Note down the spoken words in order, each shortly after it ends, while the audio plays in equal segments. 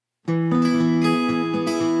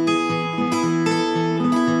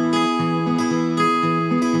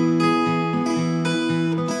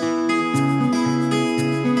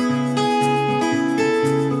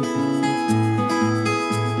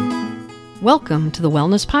Welcome to the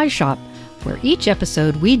Wellness Pie Shop, where each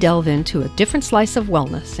episode we delve into a different slice of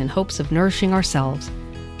wellness in hopes of nourishing ourselves.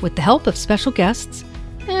 With the help of special guests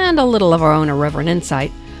and a little of our own irreverent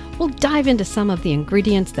insight, we'll dive into some of the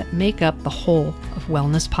ingredients that make up the whole of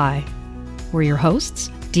wellness pie. We're your hosts,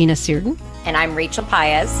 Dina Searden. And I'm Rachel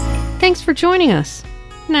Paez. Thanks for joining us.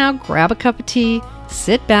 Now grab a cup of tea,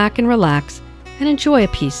 sit back and relax, and enjoy a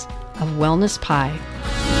piece of wellness pie.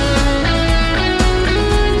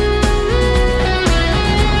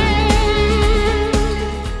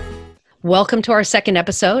 Welcome to our second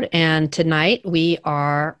episode, and tonight we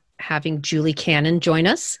are having Julie Cannon join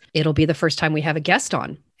us. It'll be the first time we have a guest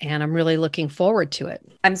on, and I'm really looking forward to it.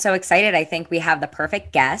 I'm so excited. I think we have the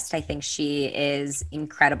perfect guest. I think she is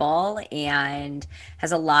incredible and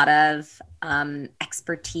has a lot of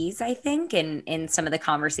expertise, I think, in some of the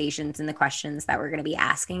conversations and the questions that we're going to be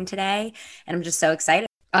asking today. And I'm just so excited.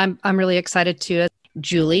 I'm really excited too.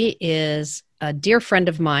 Julie is a dear friend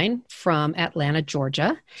of mine from Atlanta,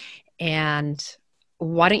 Georgia. And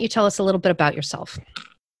why don't you tell us a little bit about yourself?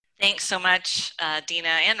 Thanks so much, Dina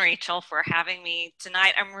and Rachel, for having me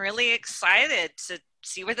tonight. I'm really excited to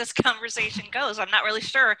see where this conversation goes. I'm not really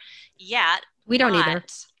sure yet. We don't either.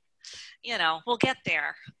 You know, we'll get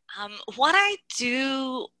there. What I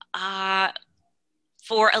do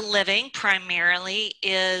for a living primarily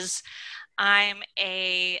is I'm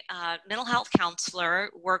a mental health counselor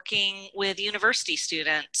working with university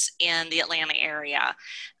students in the Atlanta area,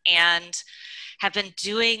 and have been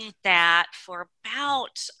doing that for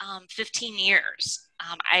about 15 years.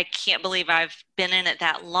 I can't believe I've been in it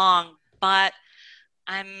that long, but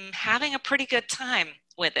I'm having a pretty good time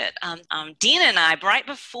with it. Dina and I, right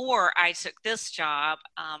before I took this job,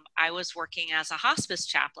 I was working as a hospice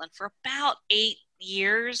chaplain for about 8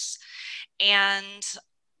 years, and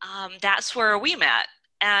that's where we met.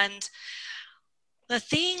 And the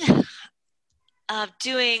thing of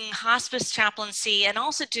doing hospice chaplaincy and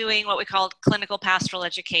also doing what we called clinical pastoral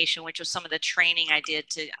education, which was some of the training I did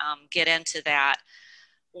to get into that,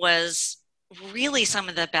 was really some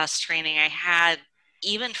of the best training I had,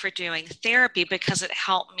 even for doing therapy, because it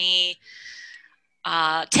helped me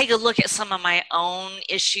take a look at some of my own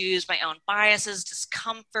issues, my own biases,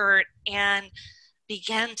 discomfort, and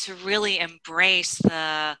begin to really embrace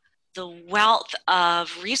the wealth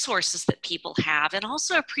of resources that people have, and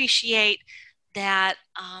also appreciate that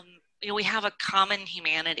we have a common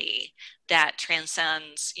humanity that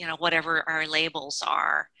transcends whatever our labels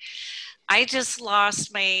are. I just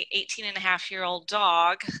lost my 18-and-a-half-year-old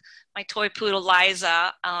dog, my toy poodle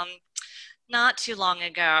Liza, not too long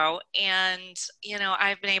ago. And,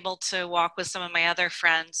 I've been able to walk with some of my other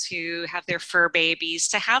friends who have their fur babies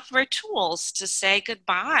to have rituals to say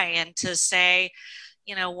goodbye and to say,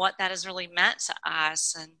 what that has really meant to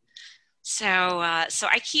us. And so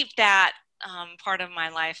I keep that part of my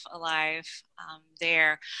life alive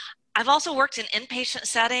there. I've also worked in inpatient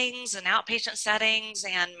settings and outpatient settings.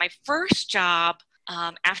 And my first job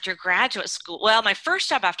after graduate school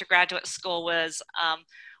was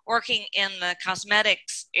working in the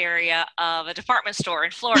cosmetics area of a department store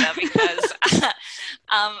in Florida, because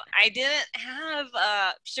I didn't have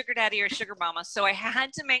a sugar daddy or sugar mama. So I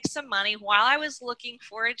had to make some money while I was looking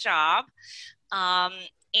for a job.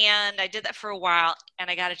 And I did that for a while, and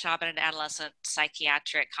I got a job at an adolescent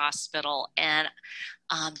psychiatric hospital, and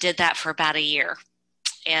did that for about a year.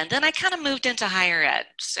 And then I kind of moved into higher ed.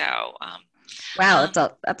 So, wow,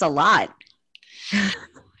 that's a lot.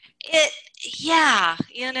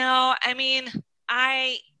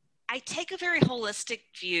 I take a very holistic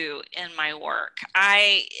view in my work.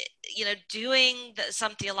 Doing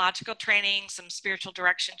some theological training, some spiritual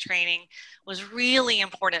direction training was really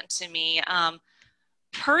important to me.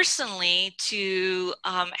 Personally, to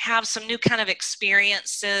have some new kind of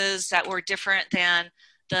experiences that were different than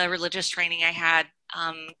the religious training I had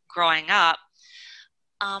growing up.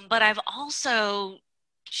 But I've also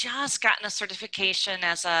just gotten a certification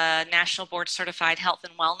as a national board certified health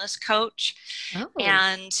and wellness coach. Oh.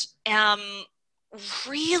 And am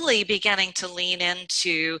really beginning to lean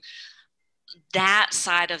into that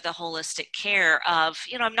side of the holistic care of,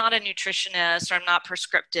 I'm not a nutritionist or I'm not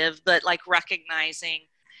prescriptive, but like recognizing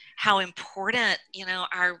how important,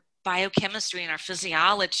 our biochemistry and our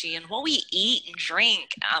physiology and what we eat and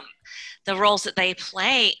drink, the roles that they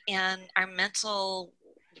play in our mental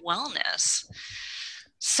wellness.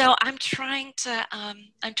 So I'm trying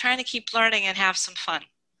to keep learning and have some fun.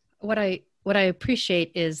 What I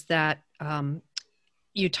appreciate is that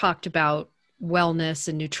you talked about wellness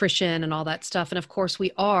and nutrition and all that stuff. And of course,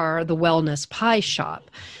 we are the Wellness Pie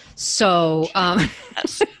Shop. So,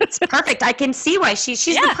 It's perfect. I can see why she's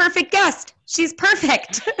the perfect guest. She's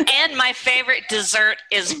perfect. And my favorite dessert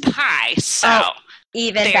is pie. So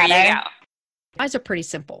even there better. you go. pies are pretty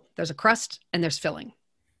simple. There's a crust and there's filling.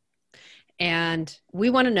 And we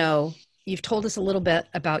want to know, you've told us a little bit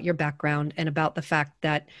about your background and about the fact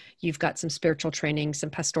that you've got some spiritual training, some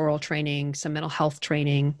pastoral training, some mental health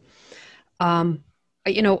training.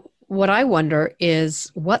 What I wonder is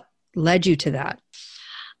what led you to that?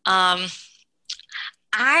 I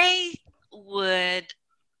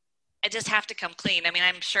just have to come clean. I mean,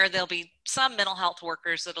 I'm sure there'll be some mental health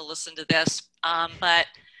workers that'll listen to this, but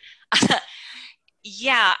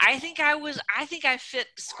yeah, I think I fit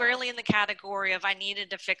squarely in the category of I needed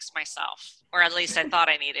to fix myself, or at least I thought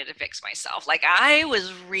I needed to fix myself. Like I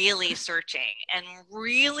was really searching and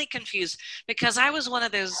really confused because I was one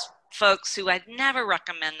of those folks who I'd never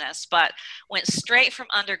recommend this, but went straight from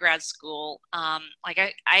undergrad school.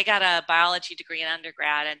 I got a biology degree in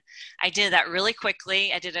undergrad, and I did that really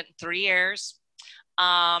quickly. I did it in 3 years.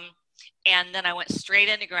 And then I went straight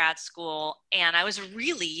into grad school, and I was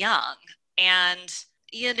really young. And,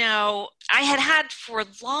 I had for a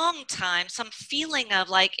long time some feeling of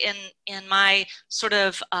like in my sort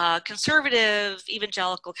of conservative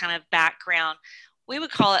evangelical kind of background, we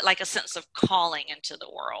would call it like a sense of calling into the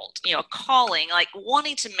world, calling, like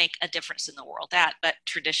wanting to make a difference in the world, that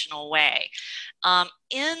traditional way.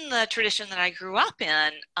 In the tradition that I grew up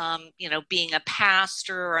in, being a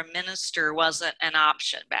pastor or a minister wasn't an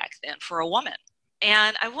option back then for a woman.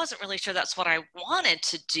 And I wasn't really sure that's what I wanted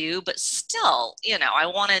to do, but still, I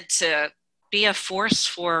wanted to be a force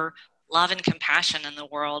for love and compassion in the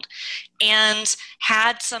world, and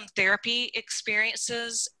had some therapy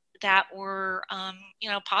experiences that were,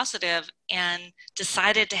 positive, and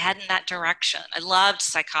decided to head in that direction. I loved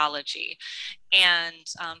psychology and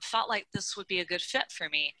felt like this would be a good fit for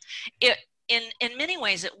me. In many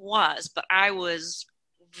ways it was, but I was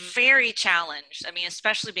very challenged. I mean,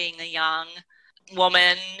 especially being a young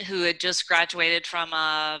woman who had just graduated from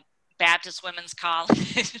a Baptist women's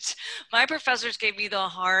college. My professors gave me the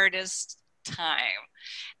hardest time.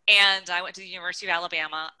 And I went to the University of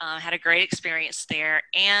Alabama, had a great experience there.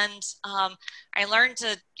 And I learned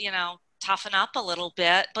to, toughen up a little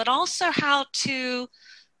bit, but also how to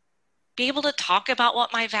be able to talk about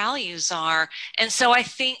what my values are. And so I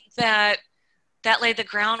think that laid the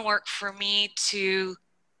groundwork for me to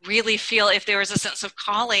really feel, if there was a sense of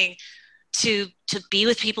calling, to be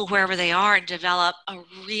with people wherever they are and develop a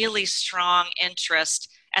really strong interest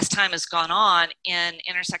as time has gone on in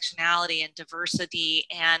intersectionality and diversity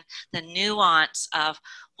and the nuance of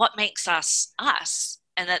what makes us us,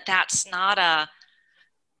 and that's not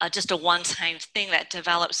just a one-time thing that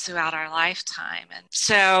develops throughout our lifetime. And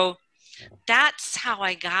so that's how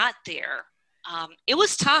I got there. It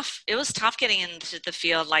was tough. It was tough getting into the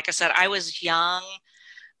field. Like I said, I was young.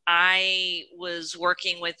 I was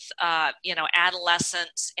working with,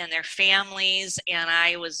 adolescents and their families, and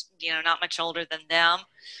I was, not much older than them.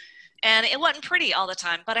 And it wasn't pretty all the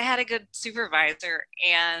time, but I had a good supervisor,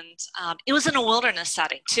 and it was in a wilderness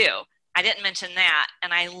setting too. I didn't mention that,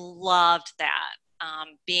 and I loved that.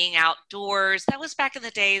 Being outdoors. That was back in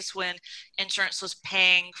the days when insurance was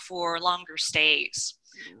paying for longer stays,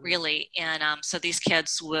 really. And so these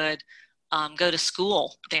kids would go to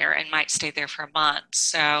school there and might stay there for months.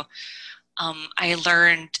 So I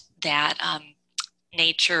learned that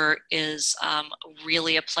nature is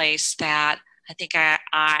really a place that I think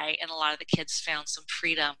I and a lot of the kids found some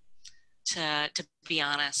freedom to be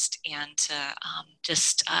honest, and to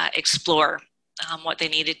just explore what they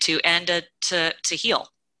needed to, and to heal.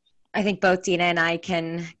 I think both Dina and I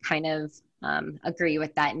can kind of agree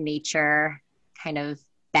with that nature kind of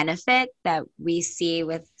benefit that we see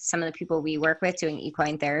with some of the people we work with doing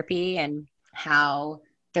equine therapy, and how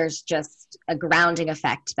there's just a grounding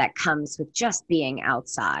effect that comes with just being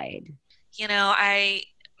outside.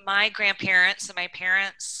 My grandparents and my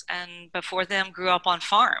parents and before them grew up on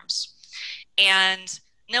farms, and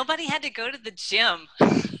nobody had to go to the gym.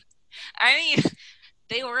 I mean,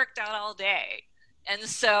 they worked out all day. And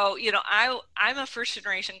so, I'm a first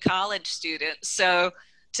generation college student. So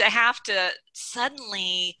to have to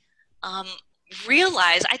suddenly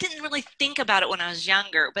realize, I didn't really think about it when I was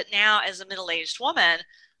younger, but now as a middle-aged woman,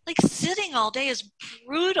 like sitting all day is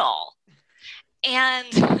brutal.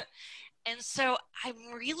 And so I'm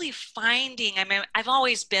really finding, I've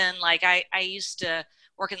always been like, I used to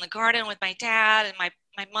work in the garden with my dad, and my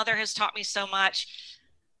mother has taught me so much.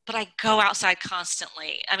 but I go outside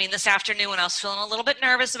constantly. I mean, this afternoon when I was feeling a little bit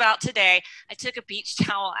nervous about today, I took a beach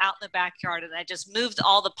towel out in the backyard and I just moved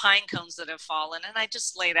all the pine cones that have fallen, and I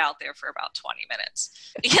just laid out there for about 20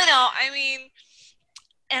 minutes. I mean,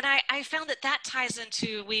 and I found that ties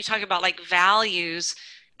into, when you talk about like values,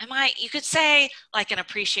 you could say like an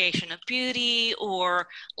appreciation of beauty, or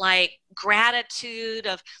like gratitude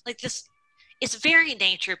of like this. It's very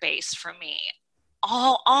nature based for me.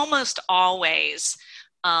 Almost always,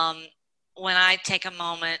 um, when I take a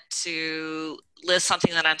moment to list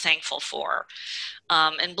something that I'm thankful for.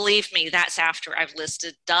 And believe me, that's after I've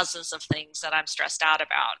listed dozens of things that I'm stressed out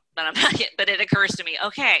about. But it occurs to me,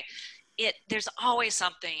 okay, there's always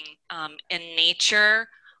something in nature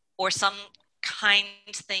or some kind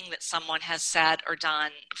thing that someone has said or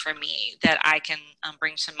done for me that I can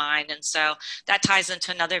bring to mind. And so that ties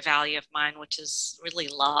into another value of mine, which is really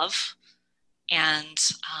love. And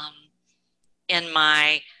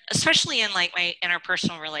especially in like my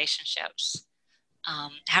interpersonal relationships,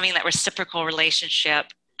 having that reciprocal relationship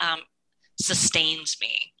sustains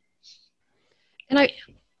me. And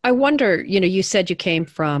I wonder, you said you came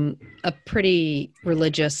from a pretty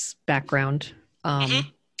religious background.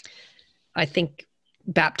 I think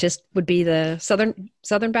Baptist would be the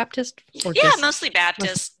Southern Baptist? Or yeah, mostly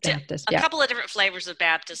Baptist. A couple of different flavors of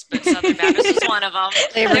Baptist, but Southern Baptist is one of them.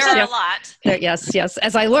 There are a lot. Yes.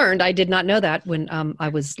 As I learned, I did not know that when I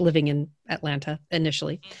was living in Atlanta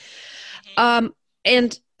initially. Mm-hmm.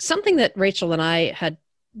 And something that Rachel and I had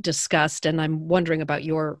discussed, and I'm wondering about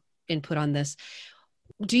your input on this.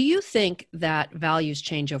 Do you think that values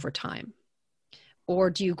change over time,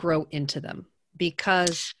 or do you grow into them?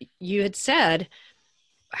 Because you had said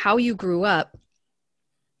how you grew up,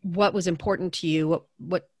 what was important to you,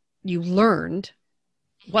 what you learned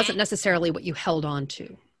wasn't necessarily what you held on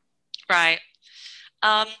to. Right.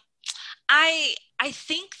 I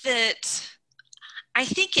think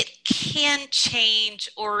it can change,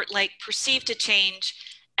 or like perceive to change,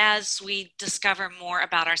 as we discover more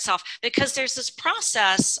about ourselves, because there's this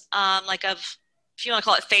process like of, if you want to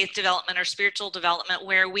call it faith development or spiritual development,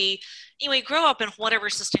 where we grow up in whatever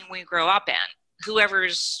system we grow up in.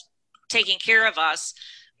 Whoever's taking care of us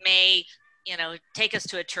may take us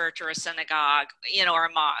to a church or a synagogue, or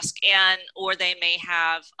a mosque, or they may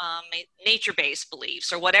have nature-based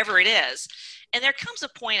beliefs or whatever it is. And there comes a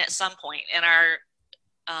point at some point in our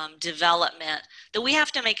development that we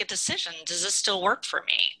have to make a decision. Does this still work for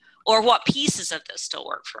me? Or what pieces of this still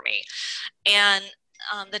work for me? And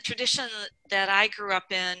the tradition that I grew up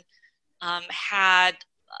in had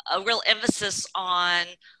a real emphasis on,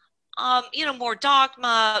 more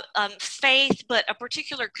dogma, faith, but a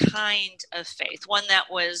particular kind of faith, one that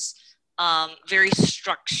was very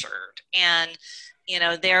structured. And,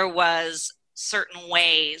 there was certain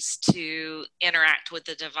ways to interact with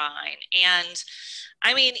the divine. And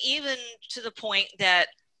I mean, even to the point that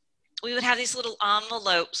we would have these little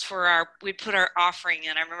envelopes we'd put our offering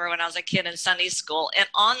in. I remember when I was a kid in Sunday school, and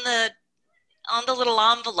on the little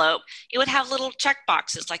envelope, it would have little check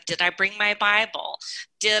boxes like, did I bring my Bible?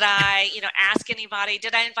 Did I, ask anybody?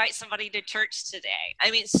 Did I invite somebody to church today?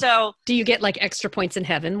 I mean, so. Do you get like extra points in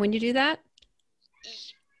heaven when you do that?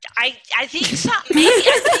 I think so. Maybe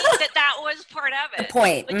I think that was part of it. The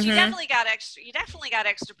point. But you definitely got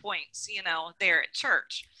extra points, there at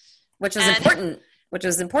church. Which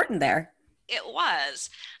was important there. It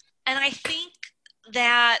was. And I think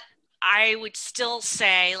that I would still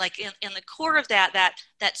say, like, in the core of that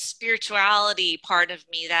spirituality part of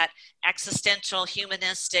me, that existential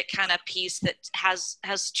humanistic kind of piece that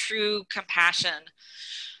has true compassion,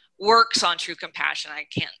 works on true compassion. I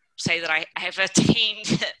can't say that I have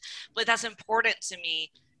attained it, but that's important to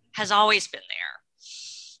me, has always been there.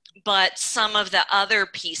 But some of the other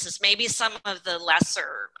pieces, maybe some of the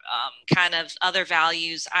lesser kind of other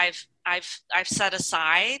values, I've set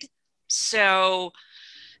aside. So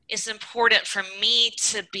it's important for me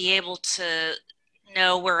to be able to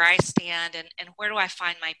know where I stand and where do I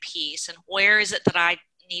find my peace, and where is it that I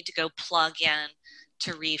need to go plug in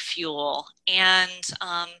to refuel. And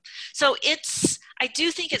so I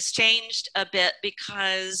do think it's changed a bit,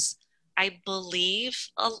 because I believe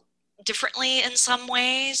differently in some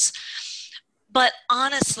ways. But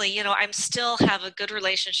honestly, I still have a good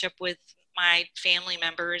relationship with my family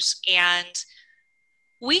members, and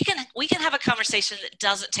we can have a conversation that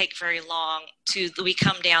doesn't take very long we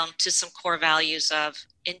come down to some core values of,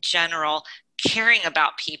 in general, caring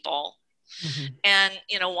about people. Mm-hmm. And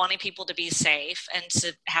wanting people to be safe and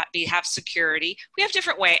to have security. We have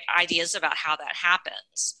different ideas about how that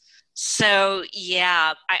happens. So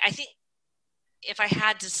yeah, I think if I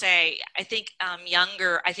had to say, I think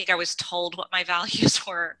younger, I think I was told what my values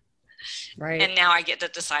were. Right. And now I get to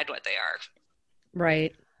decide what they are.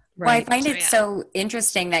 Right. Well, I Right. find So, it yeah. so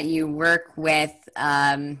interesting that you work with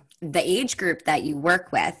the age group that you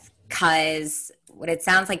work with, because what it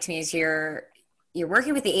sounds like to me is you're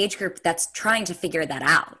working with the age group that's trying to figure that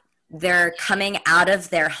out. They're coming out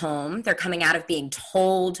of their home, they're coming out of being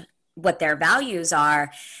told what their values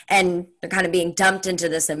are, and they're kind of being dumped into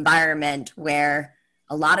this environment where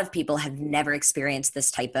a lot of people have never experienced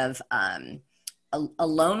this type of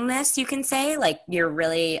aloneness, you can say, like you're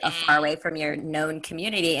really far away from your known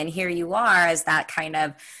community, and here you are as that kind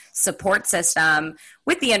of support system,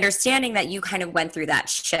 with the understanding that you kind of went through that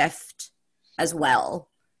shift as well.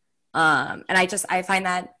 And I find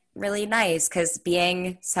that really nice, because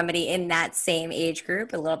being somebody in that same age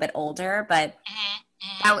group, a little bit older, but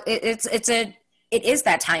it is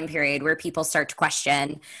that time period where people start to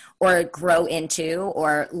question or grow into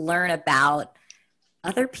or learn about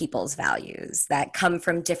other people's values that come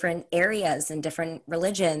from different areas and different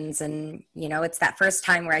religions. And it's that first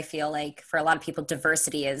time where I feel like for a lot of people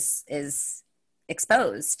diversity is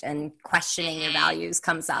exposed, and questioning your values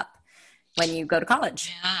comes up when you go to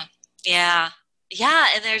college. Yeah.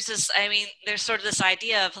 And there's there's sort of this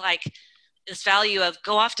idea of like this value of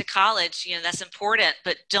go off to college, that's important,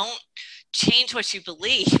 but don't change what you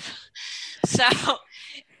believe. So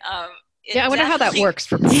I wonder how that works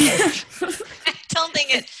for people. I don't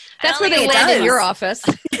think it. That's where they land in your office.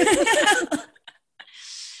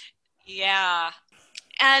 Yeah.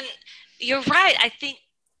 And you're right. I think,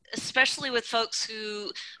 especially with folks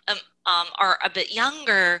who are a bit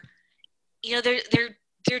younger,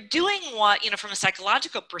 they're doing what, from a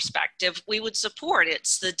psychological perspective, we would support.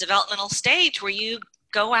 It's the developmental stage where you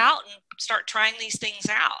go out and start trying these things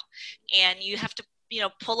out. And you have to,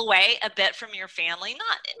 pull away a bit from your family,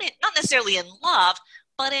 not necessarily in love,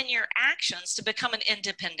 but in your actions, to become an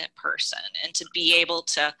independent person and to be able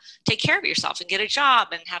to take care of yourself and get a job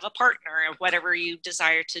and have a partner or whatever you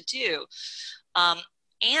desire to do.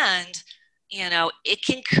 And it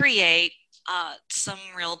can create some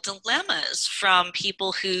real dilemmas from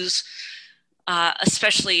people whose,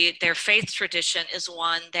 especially their faith tradition is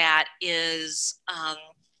one that is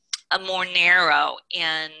a more narrow,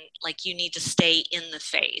 and like you need to stay in the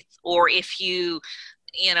faith, or if you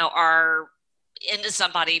are into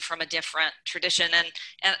somebody from a different tradition.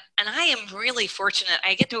 And I am really fortunate.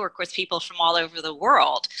 I get to work with people from all over the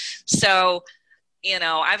world. So,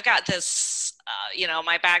 I've got this,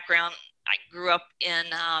 my background, I grew up in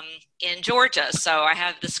Georgia, so I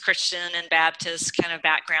have this Christian and Baptist kind of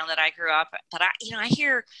background that I grew up. But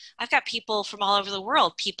I've got people from all over the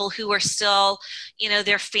world, people who are still,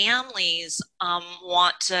 their families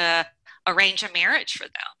want to arrange a marriage for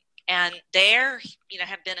them, and they're,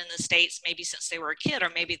 have been in the States maybe since they were a kid, or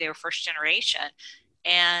maybe they were first generation,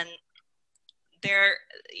 and they're,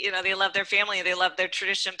 they love their family, they love their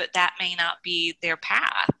tradition, but that may not be their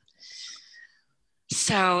path.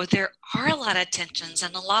 So there are a lot of tensions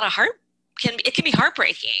and a lot of it can be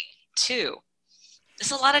heartbreaking too.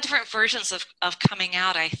 There's a lot of different versions of coming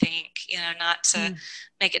out, I think, not to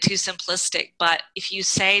make it too simplistic, but if you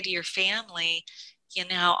say to your family,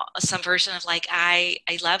 some version of like, I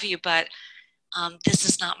love you, but this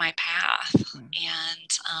is not my path. And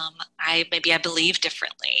I believe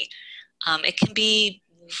differently. It can be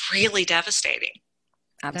really devastating.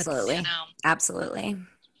 Absolutely. Absolutely.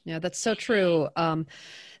 Yeah, that's so true.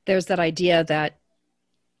 There's that idea that,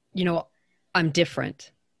 I'm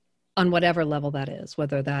different on whatever level that is,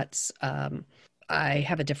 whether that's I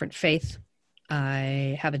have a different faith,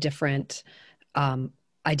 I have a different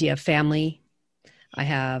idea of family, I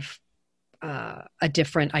have a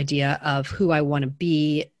different idea of who I want to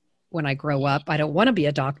be when I grow up. I don't want to be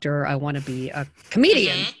a doctor. I want to be a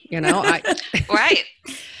comedian, Right.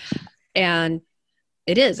 And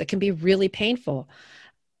it can be really painful.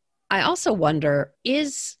 I also wonder,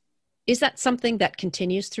 is that something that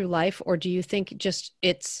continues through life, or do you think just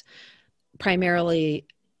it's primarily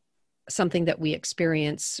something that we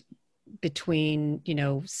experience between,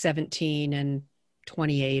 17 and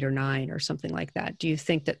 28 or 9 or something like that? Do you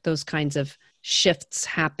think that those kinds of shifts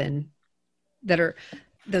happen that are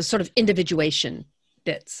those sort of individuation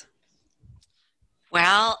bits?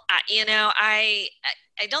 Well, I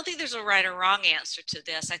don't think there's a right or wrong answer to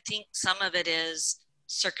this. I think some of it is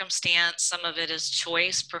circumstance, some of it is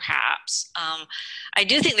choice, perhaps. I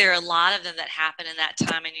do think there are a lot of them that happen in that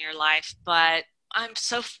time in your life, but I'm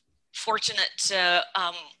so fortunate to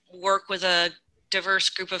work with a diverse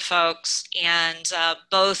group of folks, and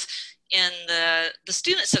both in the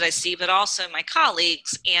students that I see, but also my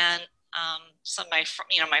colleagues. And some of my,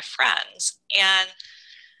 my friends. And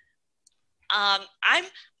I'm,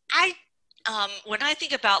 I, when I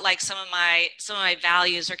think about like some of my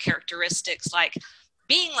values or characteristics, like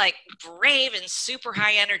being like brave and super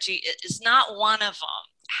high energy is not one of them.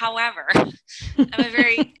 However, I'm a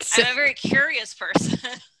very curious person,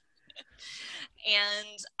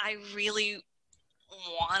 and I really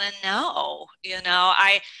want to know.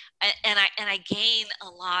 I gain a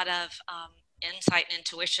lot of insight and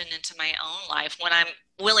intuition into my own life when I'm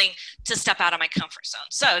willing to step out of my comfort zone.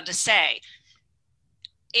 So to say,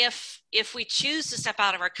 if we choose to step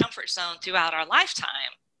out of our comfort zone throughout our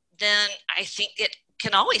lifetime, then I think it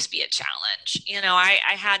can always be a challenge.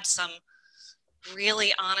 I had some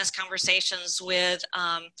really honest conversations with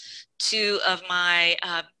two of my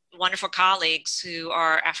wonderful colleagues who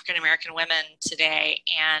are African American women today,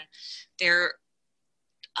 and they're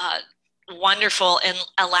wonderful in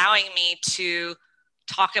allowing me to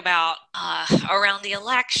talk about around the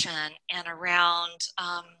election and around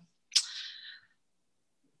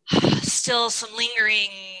still some lingering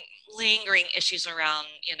issues around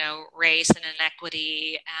race and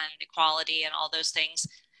inequity and equality and all those things.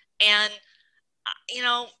 And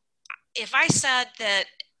if I said that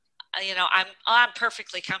I'm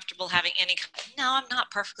perfectly comfortable having I'm not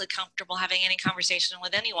perfectly comfortable having any conversation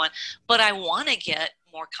with anyone, but I want to get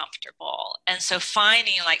more comfortable. And so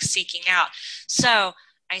seeking out. So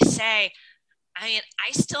I say,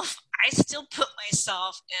 I still put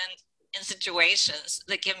myself in situations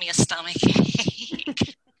that give me a stomach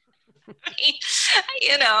ache.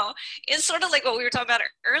 It's sort of like what we were talking about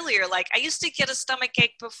earlier. Like I used to get a stomach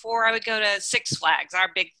ache before I would go to Six Flags, our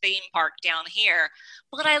big theme park down here.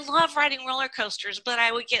 But I love riding roller coasters. But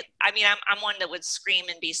I'm one that would scream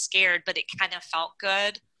and be scared, but it kind of felt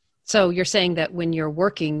good. So you're saying that when you're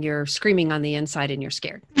working, you're screaming on the inside and you're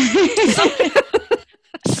scared.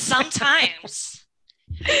 Sometimes.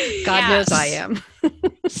 God knows I am.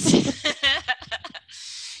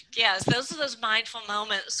 Yes, those are those mindful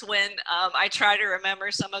moments when I try to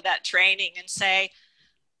remember some of that training and say,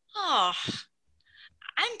 oh,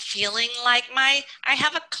 I'm feeling like I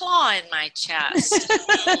have a claw in my chest.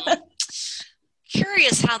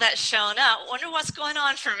 Curious how that's shown up. Wonder what's going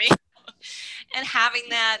on for me. And having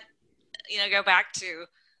that, go back to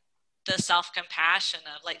the self-compassion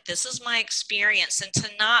of like, this is my experience, and to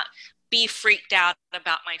not be freaked out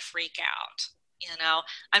about my freak out.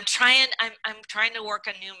 I'm trying to work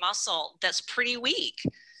a new muscle that's pretty weak,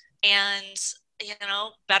 and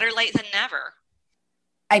better late than never.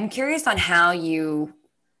 I'm curious on how you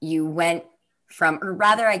went from, or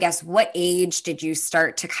rather, I guess, what age did you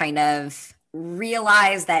start to kind of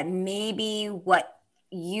realize that maybe what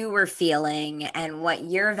you were feeling and what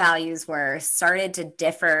your values were started to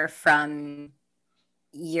differ from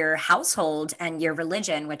your household and your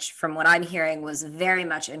religion, which from what I'm hearing was very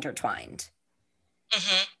much intertwined?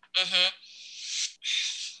 I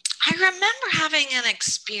remember having an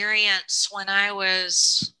experience when I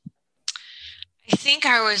think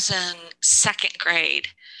I was in second grade,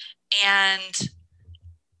 and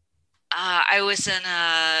I was in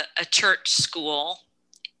a church school,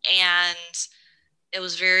 and it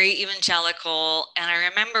was very evangelical. And I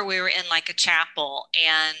remember we were in like a chapel,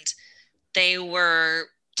 and they were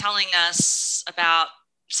telling us about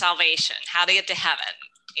salvation, how to get to heaven,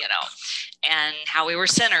 and how we were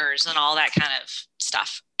sinners and all that kind of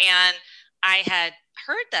stuff. And I had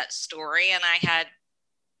heard that story, and I had,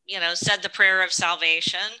 said the prayer of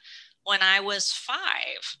salvation when I was 5.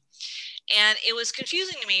 And it was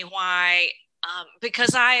confusing to me why,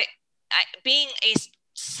 because I being a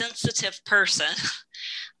sensitive person,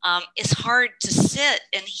 it's hard to sit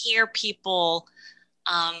and hear people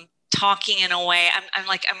talking in a way.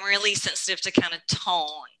 I'm really sensitive to kind of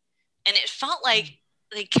tone. And it felt like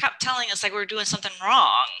they kept telling us like we were doing something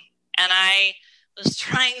wrong. And I was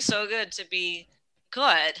trying so good to be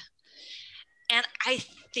good. And I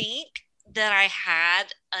think that I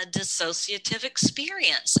had a dissociative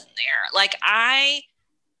experience in there. Like I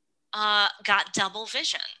got double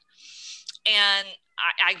vision, and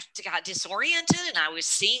I got disoriented, and I was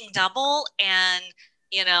seeing double, and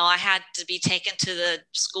I had to be taken to the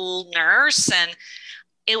school nurse, and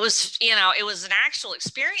it was an actual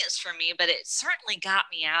experience for me, but it certainly got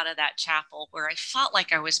me out of that chapel where I felt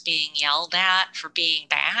like I was being yelled at for being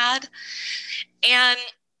bad. And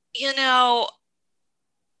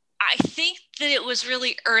I think that it was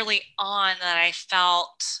really early on that I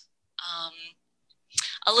felt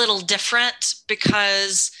a little different,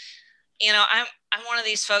 because I'm one of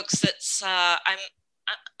these folks that's I'm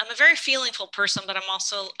a very feelingful person, but I'm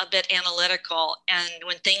also a bit analytical. And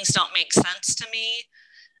when things don't make sense to me,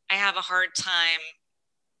 I have a hard time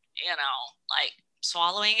like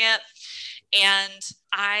swallowing it. And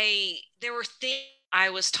there were things I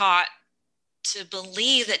was taught to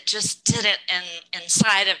believe that just didn't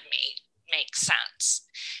inside of me make sense.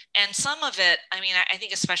 And some of it, I mean, I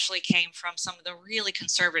think especially came from some of the really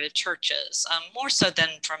conservative churches, more so than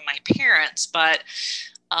from my parents, but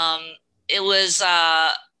it was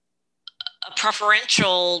a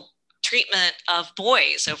preferential treatment of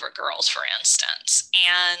boys over girls, for instance,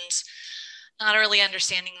 and not really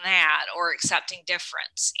understanding that or accepting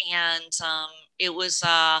difference. And it was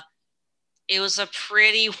a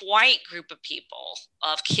pretty white group of people,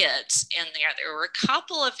 of kids in there. There were a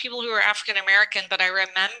couple of people who were African American, but I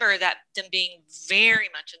remember that them being very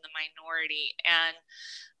much in the minority, and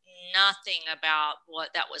nothing about what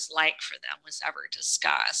that was like for them was ever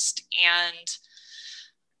discussed. And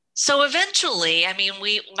so eventually, I mean,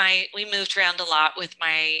 we moved around a lot with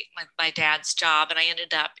my dad's job, and I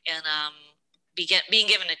ended up in being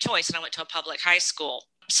given a choice, and I went to a public high school.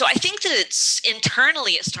 So I think that it's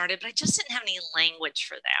internally it started, but I just didn't have any language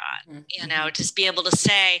for that, mm-hmm. Just be able to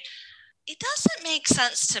say, it doesn't make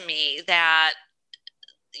sense to me that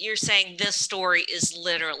you're saying this story is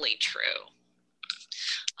literally true.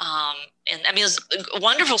 And I mean, it was a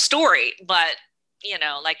wonderful story, but,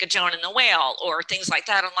 like a Jonah and the Whale or things like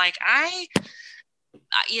that. I'm like, I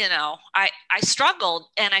struggled,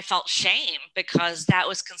 and I felt shame because that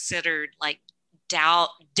was considered like doubt.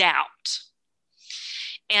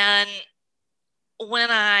 And when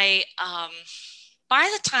by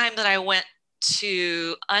the time that I went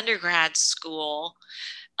to undergrad school,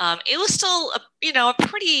 it was still a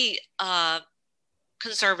pretty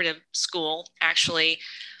conservative school, actually.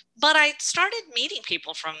 But I started meeting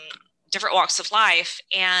people from different walks of life,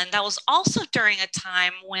 and that was also during a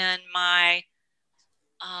time when my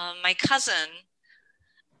cousin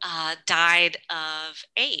died of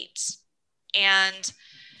AIDS, and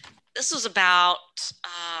this was about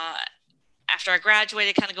after I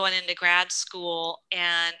graduated, kind of going into grad school,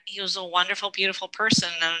 and he was a wonderful, beautiful person,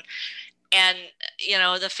 and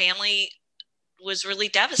the family was really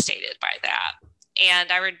devastated by that.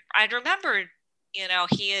 And I'd remembered, he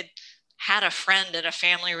had a friend at a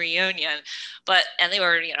family reunion, and they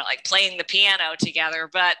were, like playing the piano together,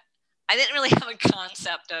 but I didn't really have a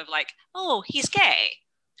concept of like, oh, he's gay.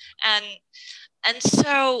 And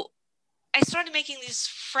so I started making these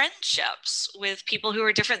friendships with people who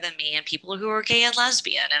were different than me and people who were gay and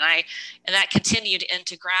lesbian. And that continued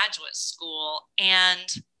into graduate school.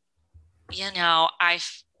 And,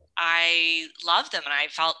 I loved them, and I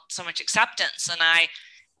felt so much acceptance.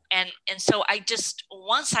 And so I just,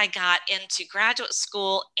 once I got into graduate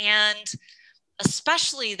school, and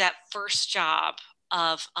especially that first job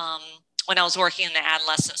of, when I was working in the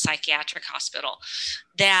adolescent psychiatric hospital,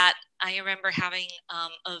 that I remember having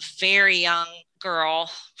a very young girl,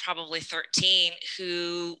 probably 13,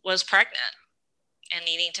 who was pregnant and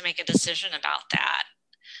needing to make a decision about that.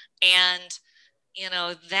 And,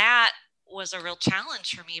 that was a real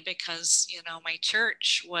challenge for me because, my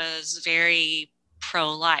church was very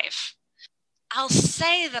pro-life. I'll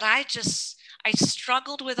say that I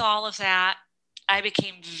struggled with all of that. I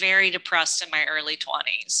became very depressed in my early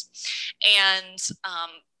 20s, and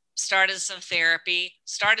started some therapy,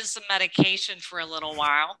 started some medication for a little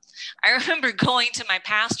while. I remember going to my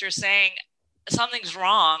pastor saying, something's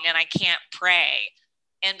wrong and I can't pray.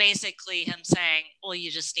 And basically him saying, well,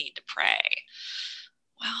 you just need to pray.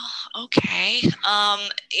 Well, okay. Just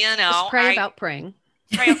pray about praying.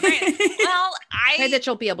 Pray about praying. Well, pray that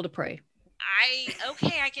you'll be able to pray.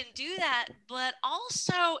 I can do that. But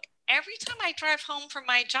also, every time I drive home from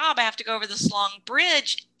my job, I have to go over this long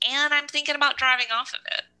bridge, and I'm thinking about driving off of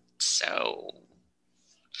it. So,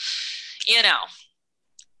 it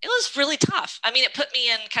was really tough. I mean, it put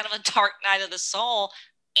me in kind of a dark night of the soul,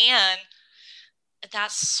 and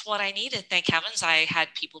that's what I needed. Thank heavens I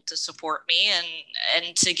had people to support me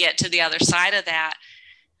and to get to the other side of that.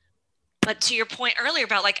 But to your point earlier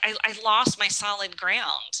about like, I lost my solid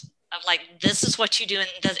ground of like, this is what you do in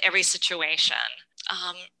every situation.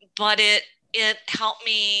 But it helped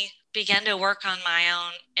me begin to work on my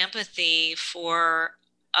own empathy for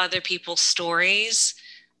other people's stories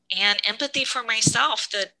and empathy for myself,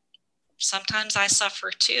 that sometimes I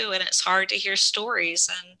suffer too, and it's hard to hear stories,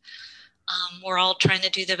 and we're all trying to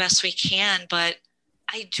do the best we can. But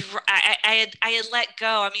I had let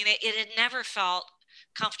go. I mean, it had never felt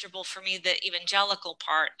comfortable for me. The evangelical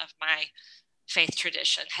part of my faith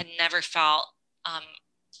tradition had never felt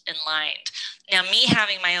enlightened. Now, me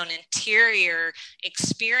having my own interior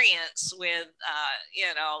experience with,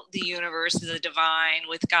 the universe, the divine,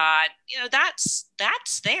 with God, that's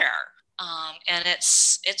there. And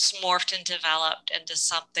it's morphed and developed into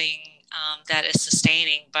something that is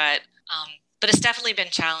sustaining, but it's definitely been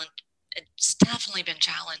challenging.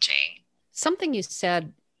 Something you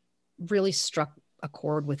said really struck a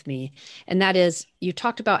chord with me, and that is you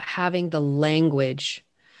talked about having the language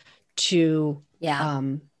to Yeah.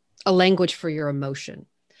 A language for your emotion,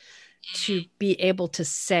 to Mm-hmm. be able to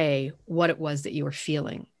say what it was that you were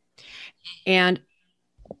feeling. And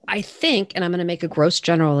I think, and I'm going to make a gross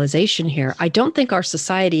generalization here, I don't think our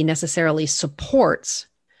society necessarily supports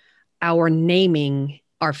our naming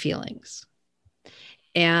our feelings.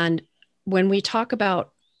 And when we talk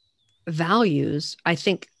about values, I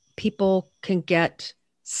think people can get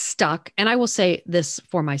stuck. And I will say this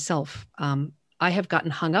for myself. I have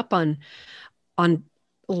gotten hung up on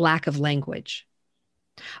lack of language,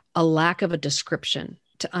 a lack of a description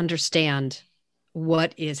to understand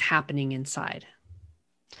what is happening inside.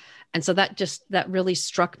 And so that really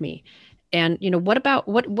struck me. And what about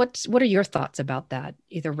what are your thoughts about that,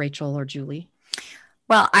 either Rachel or Julie?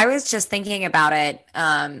 Well, I was just thinking about it.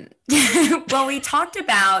 Well, we talked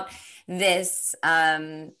about this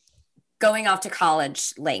going off to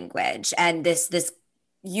college language and this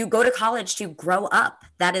you go to college to grow up.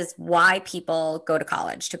 That is why people go to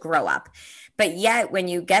college, to grow up. But yet when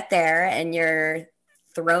you get there and you're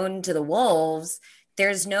thrown to the wolves,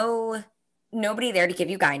 there's nobody there to give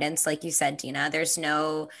you guidance, like you said, Dina. There's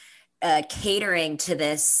no catering to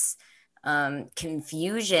this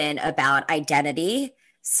confusion about identity,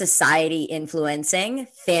 society influencing,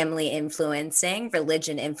 family influencing,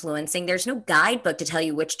 religion influencing. There's no guidebook to tell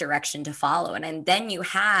you which direction to follow. And then you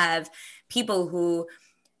have people who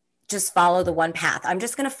just follow the one path. I'm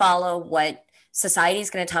just going to follow what society is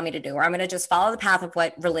going to tell me to do, or I'm going to just follow the path of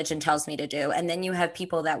what religion tells me to do. And then you have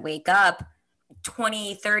people that wake up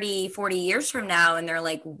 20, 30, 40 years from now and they're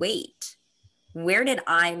like, wait, where did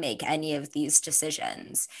I make any of these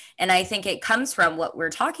decisions? And I think it comes from what we're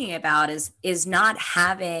talking about is not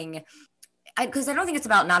having, because I don't think it's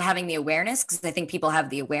about not having the awareness, because I think people have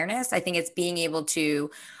the awareness. I think it's being able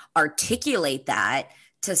to articulate that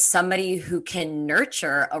to somebody who can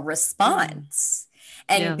nurture a response.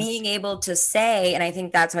 And Yeah, being able to say, and I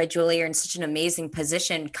think that's why, Julie, you're in such an amazing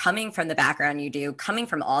position, coming from the background you do, coming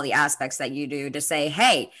from all the aspects that you do, to say,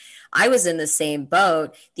 hey, I was in the same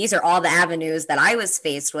boat. These are all the avenues that I was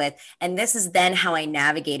faced with. And this is then how I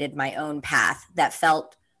navigated my own path that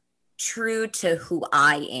felt true to who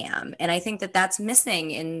I am. And I think that that's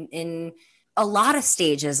missing in a lot of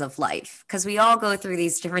stages of life, because we all go through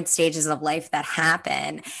these different stages of life that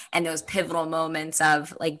happen, and those pivotal moments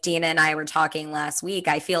of, like Dina and I were talking last week,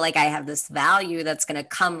 I feel like I have this value that's going to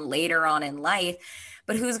come later on in life,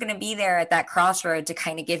 but who's going to be there at that crossroad to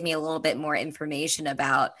kind of give me a little bit more information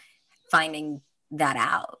about finding that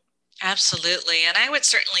out? Absolutely. And I would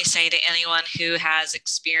certainly say to anyone who has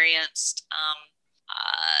experienced,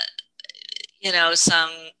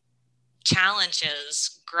 some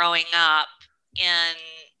challenges growing up in,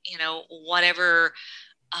 whatever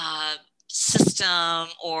system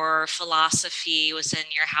or philosophy was in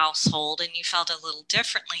your household, and you felt a little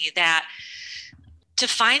differently, that to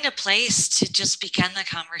find a place to just begin the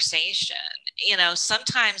conversation.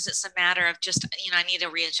 Sometimes it's a matter of just, I need a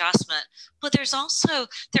readjustment, but there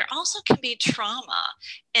also can be trauma.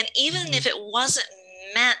 And even if it wasn't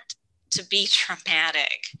meant to be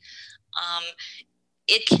traumatic,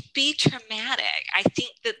 it can be traumatic. I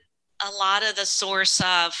think that a lot of the source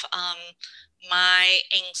of my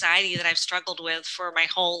anxiety that I've struggled with for my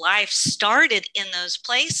whole life started in those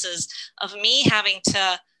places of me having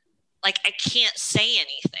to, like, I can't say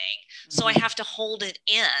anything. So I have to hold it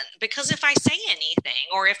in, because if I say anything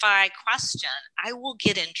or if I question, I will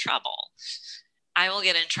get in trouble.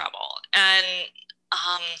 And,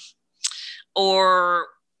 or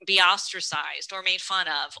be ostracized or made fun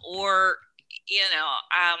of, or,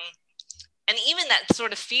 and even that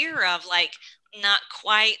sort of fear of, like, not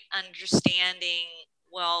quite understanding,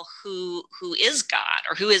 well, who is God,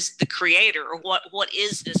 or who is the creator, or what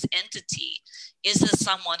is this entity? Is this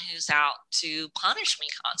someone who's out to punish me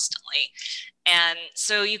constantly? And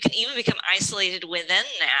so you can even become isolated within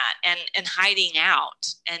that and hiding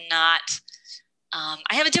out and not.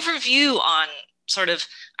 I have a different view on sort of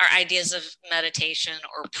our ideas of meditation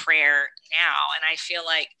or prayer now, and I feel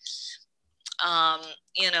like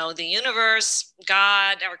the universe,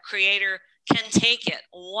 God, our creator, can take it.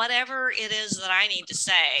 Whatever it is that I need to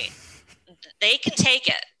say, they can take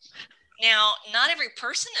it. Now, not every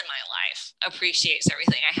person in my life appreciates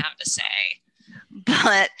everything I have to say,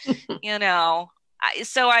 but,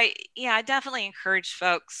 I definitely encourage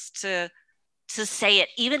folks to say it,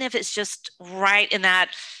 even if it's just right in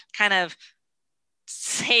that kind of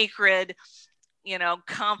sacred,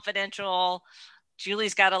 confidential,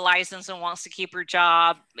 Julie's got a license and wants to keep her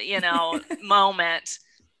job, moment,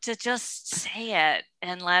 to just say it,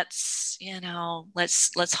 and let's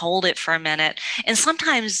hold it for a minute. And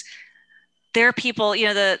sometimes there are people,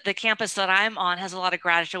 the campus that I'm on has a lot of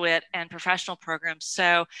graduate and professional programs.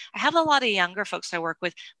 So I have a lot of younger folks I work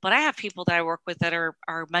with, but I have people that I work with that are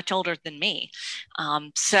much older than me.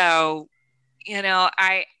 So,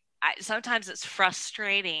 sometimes it's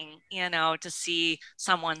frustrating, to see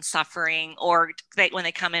someone suffering, or when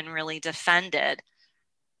they come in really defended.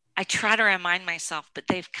 I try to remind myself, but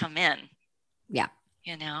they've come in. Yeah.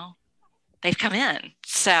 They've come in.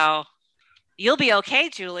 So you'll be okay,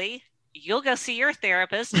 Julie. You'll go see your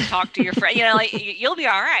therapist and talk to your friend, you'll be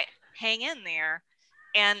all right. Hang in there.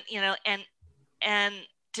 And, and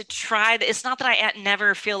to try to, it's not that I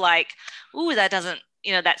never feel like, ooh, that doesn't,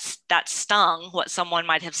 that stung what someone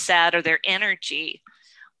might have said or their energy,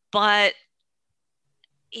 but,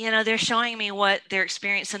 they're showing me what their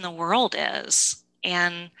experience in the world is,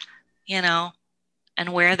 and,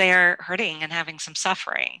 and where they're hurting and having some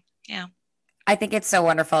suffering. Yeah. I think it's so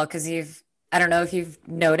wonderful because I don't know if you've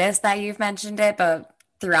noticed that you've mentioned it, but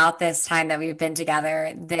throughout this time that we've been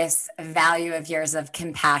together, this value of yours of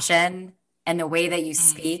compassion and the way that you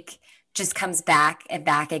speak just comes back and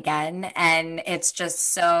back again. And it's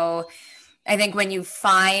just so, I think when you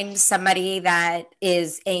find somebody that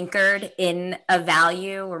is anchored in a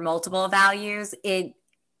value or multiple values, it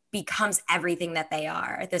becomes everything that they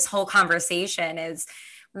are. This whole conversation is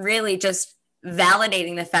really just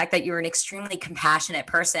validating the fact that you're an extremely compassionate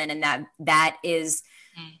person, and that is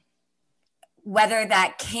whether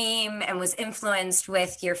that came and was influenced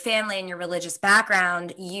with your family and your religious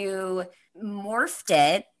background, you morphed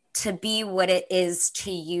it to be what it is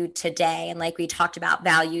to you today. And like we talked about,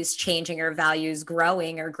 values changing or values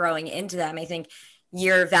growing or growing into them, I think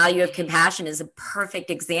your value of compassion is a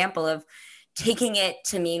perfect example of taking it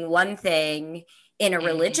to mean one thing in a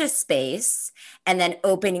religious space and then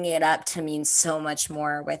opening it up to mean so much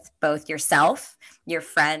more with both yourself, your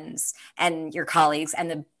friends, and your colleagues,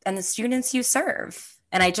 and the students you serve.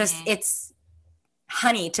 And I just, it's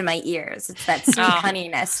honey to my ears. It's that sweet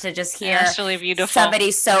honeyness to just hear really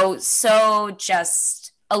somebody so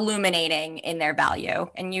just illuminating in their value.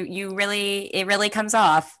 And it really comes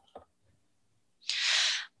off.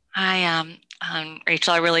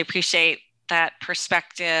 Rachel, I really appreciate that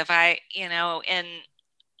perspective. In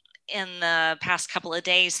the past couple of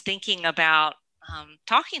days, thinking about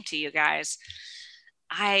talking to you guys,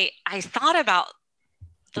 I thought about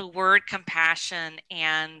the word compassion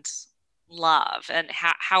and love, and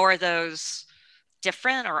how are those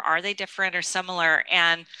different, or are they different or similar?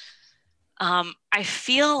 And I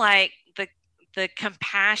feel like the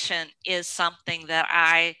compassion is something that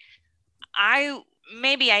I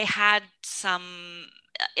maybe I had some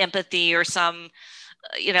empathy or some,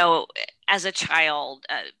 as a child,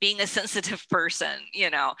 being a sensitive person,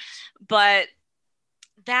 but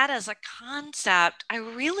that as a concept, I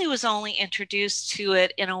really was only introduced to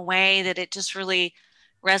it in a way that it just really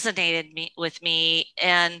resonated with me.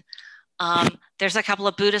 And there's a couple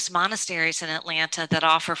of Buddhist monasteries in Atlanta that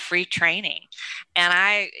offer free training.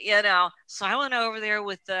 And so I went over there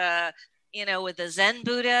with the Zen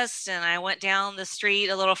Buddhist, and I went down the street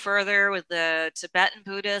a little further with the Tibetan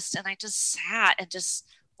Buddhist, and I just sat and just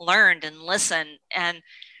learned and listened. And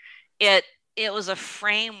it was a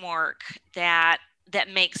framework that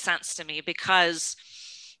makes sense to me, because,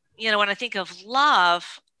 when I think of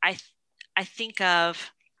love, I think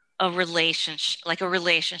of a relationship, like a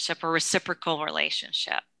relationship, a reciprocal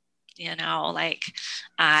relationship. Like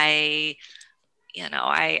I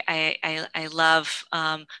love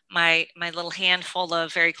my little handful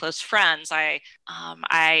of very close friends. I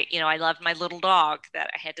love my little dog that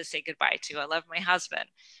I had to say goodbye to. I love my husband,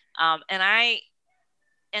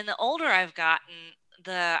 and the older I've gotten,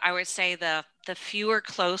 I would say the fewer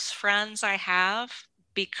close friends I have,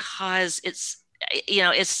 because it's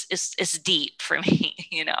deep for me.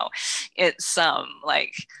 It's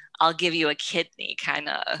like, I'll give you a kidney kind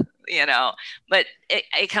of, but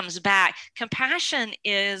it comes back. Compassion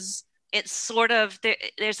it's sort of,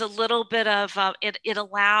 there's a little bit of, it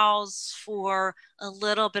allows for a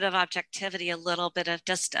little bit of objectivity, a little bit of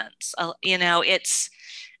distance,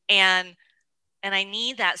 and I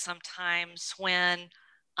need that sometimes when,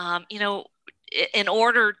 in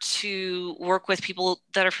order to work with people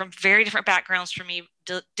that are from very different backgrounds from me,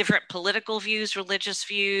 different political views, religious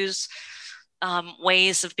views,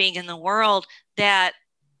 ways of being in the world, that,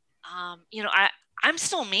 I'm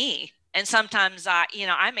still me. And sometimes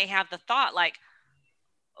I may have the thought like,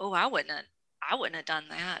 oh, I wouldn't I wouldn't have done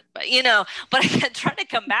that. But, but I try to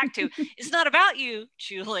come back to, it's not about you,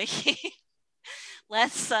 Julie.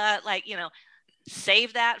 Let's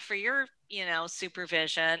save that for your,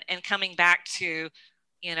 supervision, and coming back to,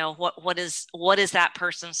 what is that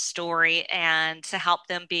person's story, and to help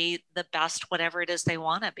them be the best, whatever it is they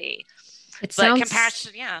want to be.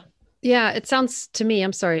 Compassion. Yeah. Yeah. It sounds to me,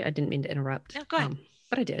 I'm sorry, I didn't mean to interrupt. No, go ahead.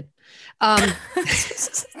 But I did.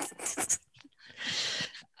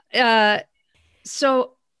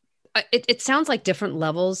 So it sounds like different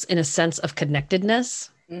levels in a sense of connectedness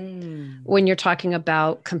when you're talking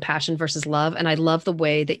about compassion versus love. And I love the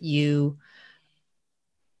way that you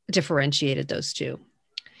differentiated those two.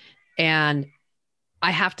 And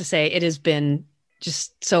I have to say, it has been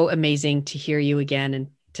just so amazing to hear you again and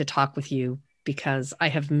to talk with you, because I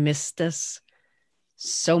have missed this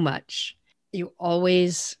so much. You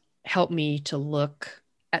always help me to look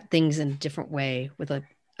at things in a different way, with a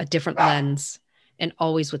different lens, and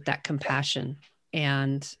always with that compassion.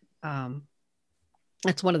 And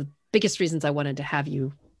that's one of the biggest reasons I wanted to have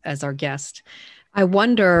you as our guest. I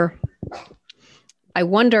wonder,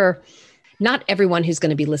 not everyone who's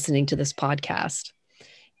going to be listening to this podcast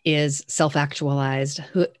is self-actualized,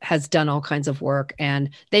 who has done all kinds of work, and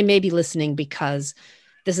they may be listening because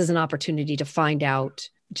this is an opportunity to find out,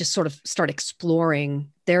 just sort of start exploring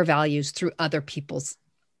their values through other people's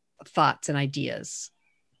thoughts and ideas.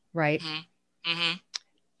 Right. Mm-hmm. Mm-hmm.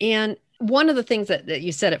 And one of the things that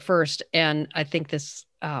you said at first, and I think this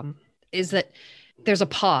is that there's a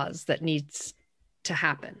pause that needs to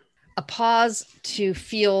happen, a pause to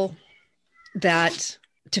feel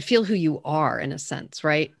who you are, in a sense,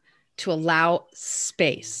 right? To allow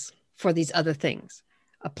space for these other things,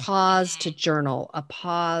 a pause to journal, a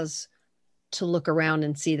pause to look around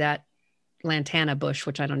and see that lantana bush,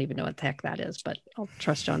 which I don't even know what the heck that is, but I'll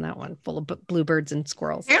trust you on that one, full of bluebirds and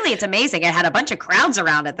squirrels. Clearly, it's amazing. It had a bunch of crowds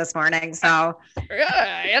around it this morning. So,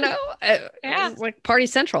 like Party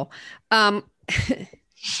Central.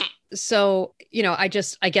 So, I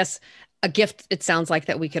guess a gift, it sounds like,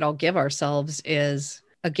 that we could all give ourselves is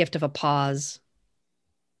a gift of a pause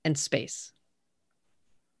and space.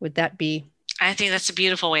 Would that be? I think that's a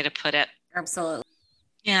beautiful way to put it. Absolutely.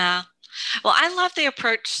 Yeah. Well, I love the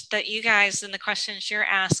approach that you guys and the questions you're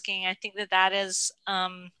asking. I think that is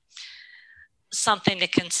something to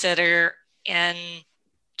consider in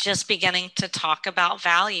just beginning to talk about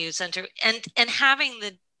values, and having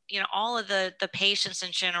the all of the patience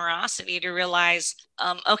and generosity to realize,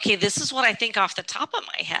 okay, this is what I think off the top of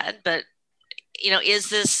my head, but is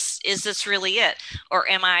this really it, or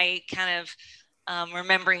am I kind of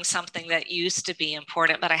remembering something that used to be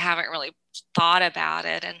important, but I haven't really thought about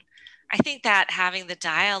it? And I think that having the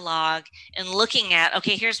dialogue and looking at,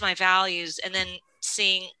 okay, here's my values, and then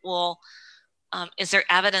seeing, well, is there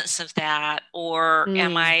evidence of that, or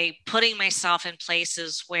am I putting myself in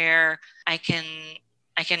places where I can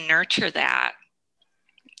nurture that?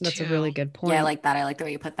 That's a really good point. Yeah, I like that. I like the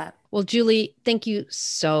way you put that. Well, Julie, thank you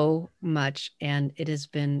so much. And it has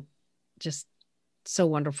been just so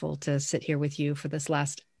wonderful to sit here with you for this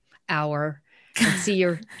last hour and see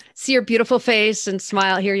your beautiful face and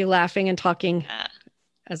smile, hear you laughing and talking.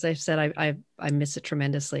 As I've said, I miss it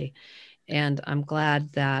tremendously. And I'm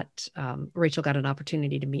glad that Rachel got an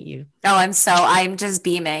opportunity to meet you. Oh, I'm just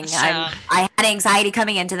beaming. I had anxiety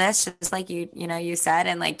coming into this, just like you said,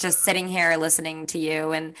 and like just sitting here listening to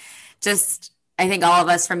you, and just, I think all of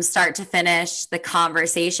us from start to finish, the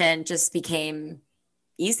conversation just became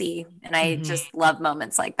easy. And I just love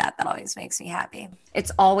moments like that. That always makes me happy.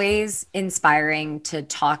 It's always inspiring to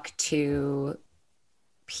talk to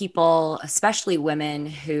people, especially women,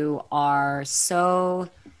 who are so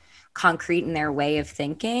concrete in their way of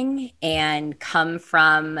thinking and come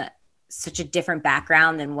from such a different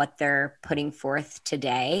background than what they're putting forth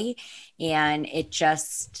today. And it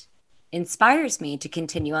just inspires me to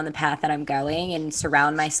continue on the path that I'm going and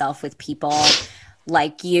surround myself with people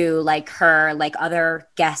like you, like her, like other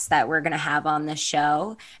guests that we're going to have on this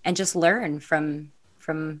show, and just learn from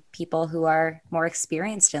people who are more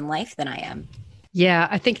experienced in life than I am. Yeah,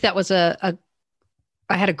 I think that was I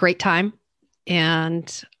had a great time.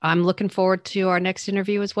 And I'm looking forward to our next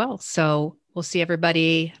interview as well. So we'll see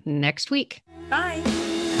everybody next week. Bye.